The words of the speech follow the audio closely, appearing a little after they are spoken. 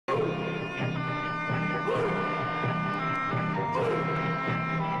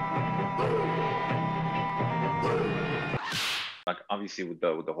like obviously with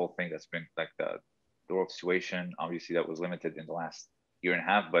the whole thing that's been like the world situation, obviously that was limited in the last year and a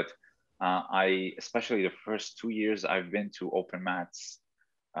half. But I, especially the first 2 years, I've been to open mats,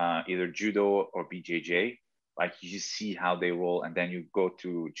 either judo or BJJ. Like you see how they roll, and then you go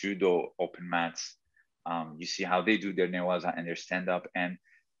to judo open mats. You see how they do their newaza and their stand up. And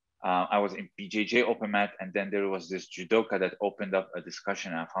I was in BJJ open mat, and then there was this judoka that opened up a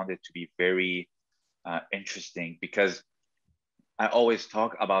discussion. And I found it to be very interesting because I always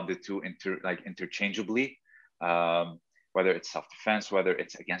talk about the two interchangeably, whether it's self defense, whether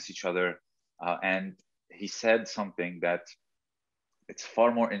it's against each other. And he said something that it's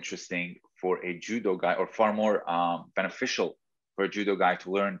far more interesting for a judo guy, or far more beneficial for a judo guy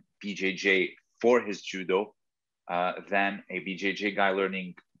to learn BJJ for his judo than a BJJ guy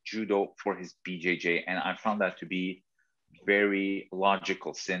learning judo for his BJJ. And I found that to be very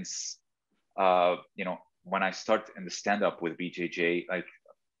logical, since when I start in the stand up with BJJ, like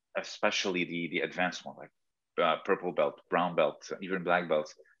especially the advanced one, like purple belt, brown belt, even black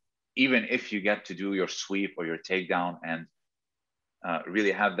belts, even if you get to do your sweep or your takedown and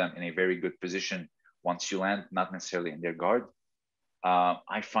really have them in a very good position once you land, not necessarily in their guard,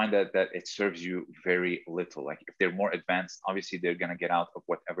 I find that it serves you very little. Like if they're more advanced, obviously they're gonna get out of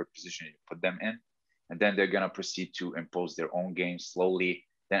whatever position you put them in, and then they're gonna proceed to impose their own game slowly,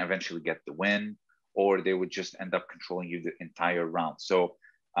 then eventually get the win, or they would just end up controlling you the entire round. So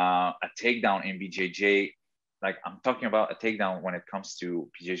a takedown in BJJ, like I'm talking about a takedown when it comes to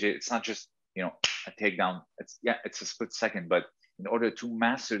BJJ, it's not just a takedown. It's a split second, but in order to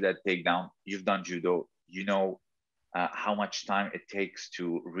master that takedown, you've done judo, how much time it takes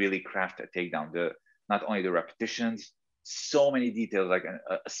to really craft a takedown. Not only the repetitions, so many details. Like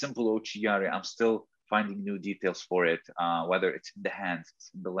a simple ochigari, I'm still finding new details for it. Whether it's in the hands,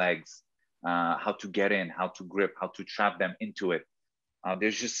 it's in the legs, how to get in, how to grip, how to trap them into it.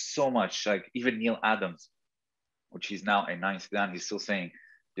 There's just so much. Like even Neil Adams, which he's now a ninth dan, he's still saying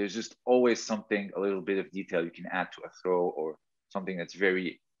there's just always something, a little bit of detail you can add to a throw, or something that's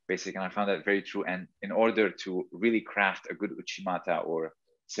very basic. And I found that very true. And in order to really craft a good uchimata or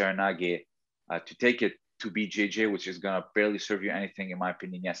serenage, to take it to BJJ, which is gonna barely serve you anything, in my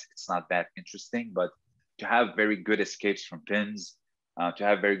opinion, yes, it's not that interesting, but to have very good escapes from pins, to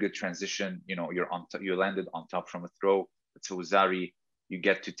have very good transition, you landed on top from a throw, it's a Uzari, you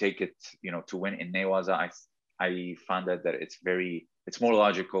get to take it, to win in Newaza. I found that it's more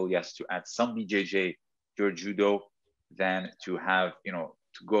logical, yes, to add some BJJ to your judo than to have,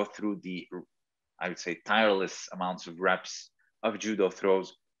 to go through I would say, tireless amounts of reps of judo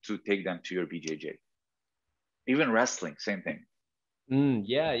throws to take them to your BJJ. Even wrestling, same thing.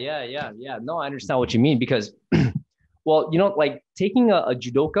 Yeah. No, I understand what you mean because, well, like taking a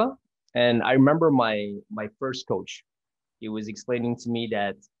judoka, and I remember my first coach, he was explaining to me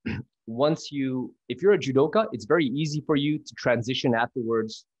that if you're a judoka, it's very easy for you to transition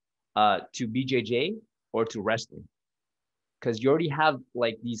afterwards to BJJ or to wrestling, because you already have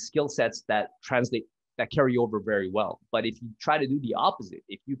like these skill sets that carry over very well. But if you try to do the opposite,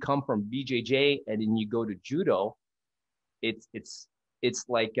 if you come from BJJ and then you go to judo, it's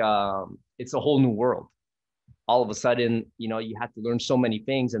like it's a whole new world. All of a sudden, you have to learn so many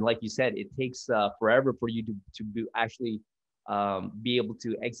things, and like you said, it takes forever for you to actually be able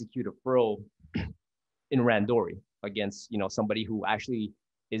to execute a throw in randori against somebody who actually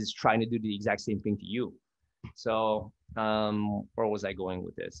is trying to do the exact same thing to you. So where was I going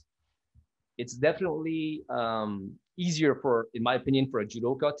with this? It's definitely easier in my opinion, for a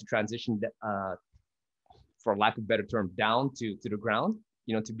judoka to transition, for lack of a better term, down to the ground,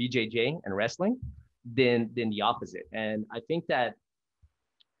 to BJJ and wrestling, than the opposite. And I think that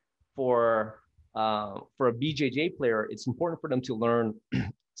for a BJJ player, it's important for them to learn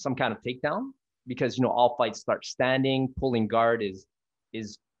some kind of takedown, because all fights start standing. Pulling guard is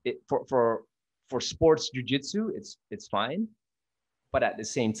it for sports jiu-jitsu, it's fine, but at the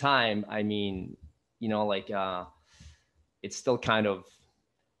same time, I mean, like it's still kind of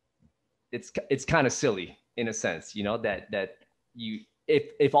it's kind of silly in a sense, that you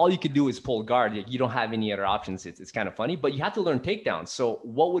if all you could do is pull guard, you don't have any other options. It's kind of funny, but you have to learn takedowns. So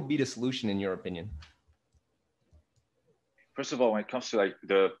what would be the solution in your opinion? First of all, when it comes to like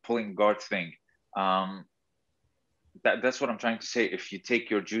the pulling guard thing, um, that's what I'm trying to say. If you take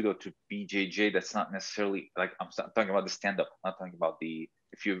your judo to BJJ, that's not necessarily like I'm talking about the stand up. I'm not talking about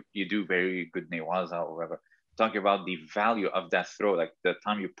if you do very good newaza or whatever. I'm talking about the value of that throw, like the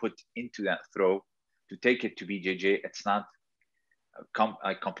time you put into that throw to take it to BJJ. It's not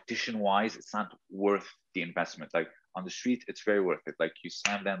competition wise, it's not worth the investment. Like on the street, it's very worth it. Like you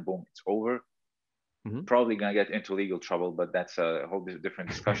slam them, boom, it's over. Mm-hmm. probably gonna get into legal trouble, but that's a whole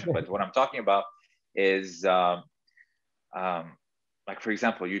different discussion. But what I'm talking about is um, like, for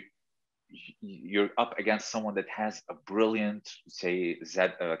example, you're up against someone that has a brilliant, say,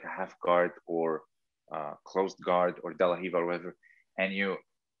 like a half guard or closed guard or De La Hiva or whatever, and you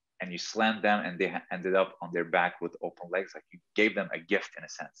slammed them and they ended up on their back with open legs. Like, you gave them a gift in a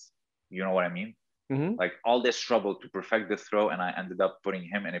sense. You know what I mean? Mm-hmm. Like, all this trouble to perfect the throw, and I ended up putting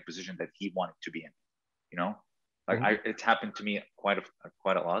him in a position that he wanted to be in. You know, like, Mm-hmm. it's happened to me quite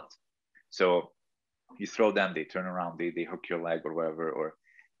a lot. So you throw them, they turn around, they hook your leg or whatever, or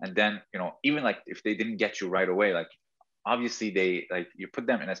and then, even like if they didn't get you right away, like, obviously they, like, you put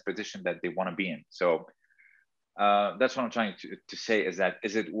them in a position that they want to be in. So that's what I'm trying to say, is that,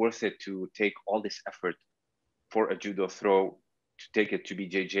 is it worth it to take all this effort for a judo throw, to take it to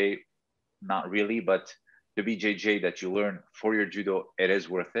BJJ? Not really, but the BJJ that you learn for your judo, it is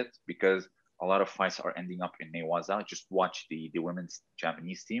worth it, because a lot of fights are ending up in Newaza. Just watch the women's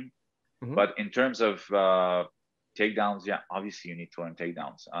Japanese team. Mm-hmm. But in terms of takedowns, yeah, obviously you need to learn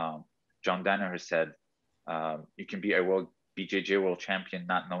takedowns. John Danaher said, you can be a BJJ world champion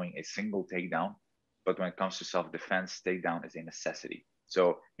not knowing a single takedown, but when it comes to self-defense, takedown is a necessity.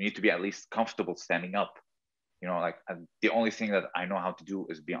 So you need to be at least comfortable standing up. Like, the only thing that I know how to do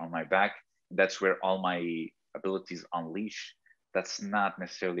is be on my back. That's where all my abilities unleash. That's not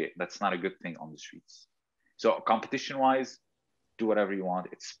a good thing on the streets. So competition-wise, do whatever you want.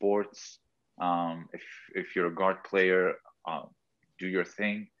 It's sports. If you're a guard player, do your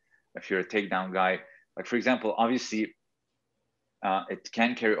thing. If you're a takedown guy, like, for example, obviously, it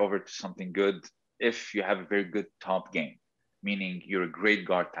can carry over to something good if you have a very good top game, meaning you're a great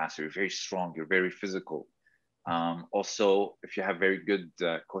guard passer, you're very strong, you're very physical. Also, if you have very good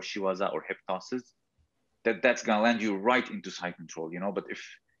koshiwaza or hip tosses, that's gonna land you right into side control. But if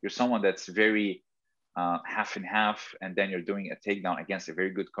you're someone that's very half and half, and then you're doing a takedown against a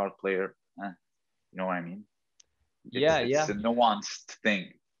very good card player, you know what I mean? It's Yeah, it's yeah. a nuanced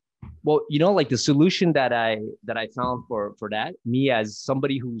thing. Well, like the solution that I found for that, me as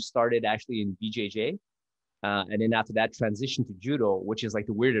somebody who started actually in BJJ, and then after that transition to judo, which is like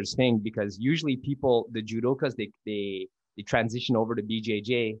the weirdest thing, because usually people, the judokas, they transition over to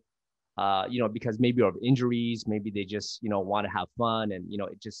BJJ, because maybe of injuries, maybe they just want to have fun, and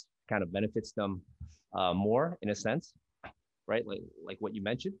it just kind of benefits them more in a sense, right? Like what you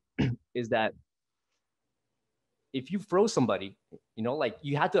mentioned, is that if you throw somebody, like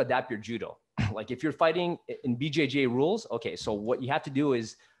you have to adapt your judo. Like if you're fighting in BJJ rules, okay, so what you have to do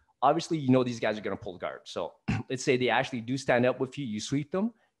is, obviously, these guys are going to pull guard. So let's say they actually do stand up with you, you sweep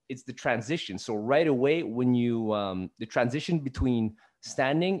them. It's the transition. So right away, when the transition between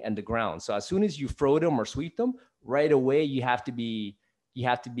standing and the ground. So as soon as you throw them or sweep them, right away, you have to you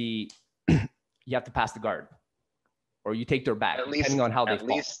have to pass the guard, or you take their back, At depending on least, how they at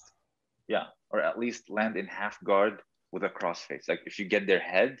fall. least, yeah, or at least land in half guard with a crossface. Like, if you get their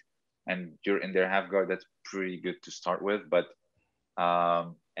head and you're in their half guard, that's pretty good to start with. But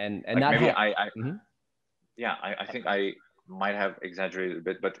And like, not maybe have. Mhm. yeah, I think I might have exaggerated a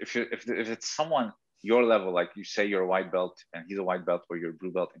bit. But if it's someone your level, like, you say you're a white belt and he's a white belt, or you're a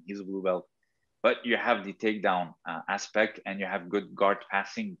blue belt and he's a blue belt, but you have the takedown aspect and you have good guard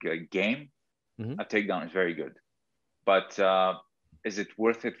passing game, Mhm. a takedown is very good. But is it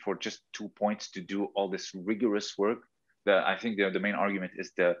worth it for just 2 points to do all this rigorous work? I think the main argument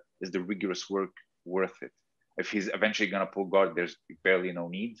is the rigorous work worth it? If he's eventually gonna pull guard, there's barely no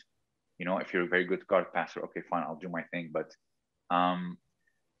need. If you're a very good guard passer, okay, fine, I'll do my thing. But um,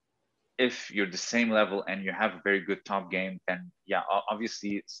 if you're the same level and you have a very good top game, then yeah,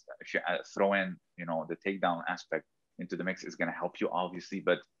 obviously, if you throw in the takedown aspect into the mix, is gonna help you, obviously.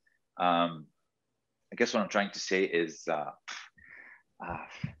 But I guess what I'm trying to say is. Uh,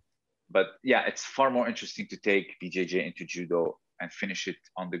 but yeah, it's far more interesting to take BJJ into judo and finish it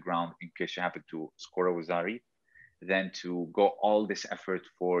on the ground in case you happen to score a wazari, than to go all this effort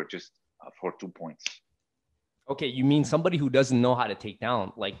for just for 2 points. Okay, you mean somebody who doesn't know how to take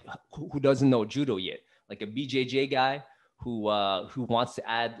down, like who doesn't know judo yet, like a BJJ guy who wants to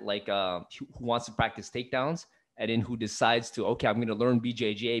add, like who wants to practice takedowns, and then who decides to, okay, I'm going to learn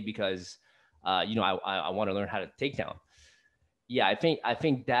BJJ because I want to learn how to take down. Yeah, I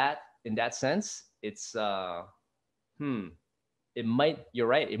think that in that sense, it's hmm, you're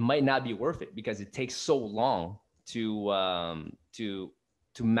right, it might not be worth it because it takes so long to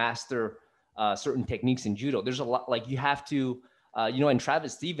master certain techniques in judo. There's a lot, like you have to and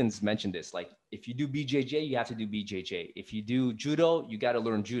Travis Stevens mentioned this, like if you do BJJ, you have to do BJJ. If you do judo, you got to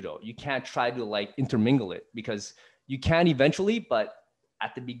learn judo. You can't try to like intermingle it, because you can eventually, but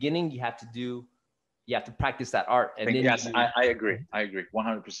at the beginning you have to do you have to practice that art, and then Yes, you. I agree. I agree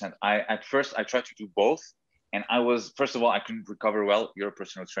 100%. At first I tried to do both, and I was, first of all, I couldn't recover well. You're a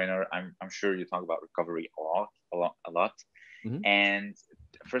personal trainer. I'm sure you talk about recovery a lot. Mhm. And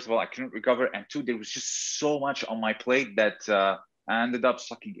first of all, I couldn't recover, and two, there was just so much on my plate that I ended up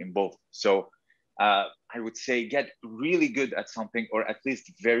sucking in both. So I would say get really good at something, or at least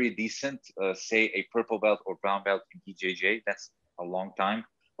very decent. Say a purple belt or brown belt in BJJ. That's a long time,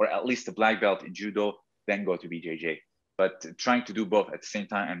 or at least a black belt in judo. Then go to BJJ. But trying to do both at the same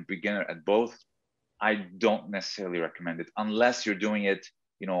time and beginner at both, I don't necessarily recommend it unless you're doing it,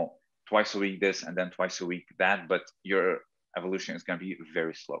 you know, twice a week this and then twice a week that. But your evolution is going to be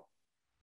very slow.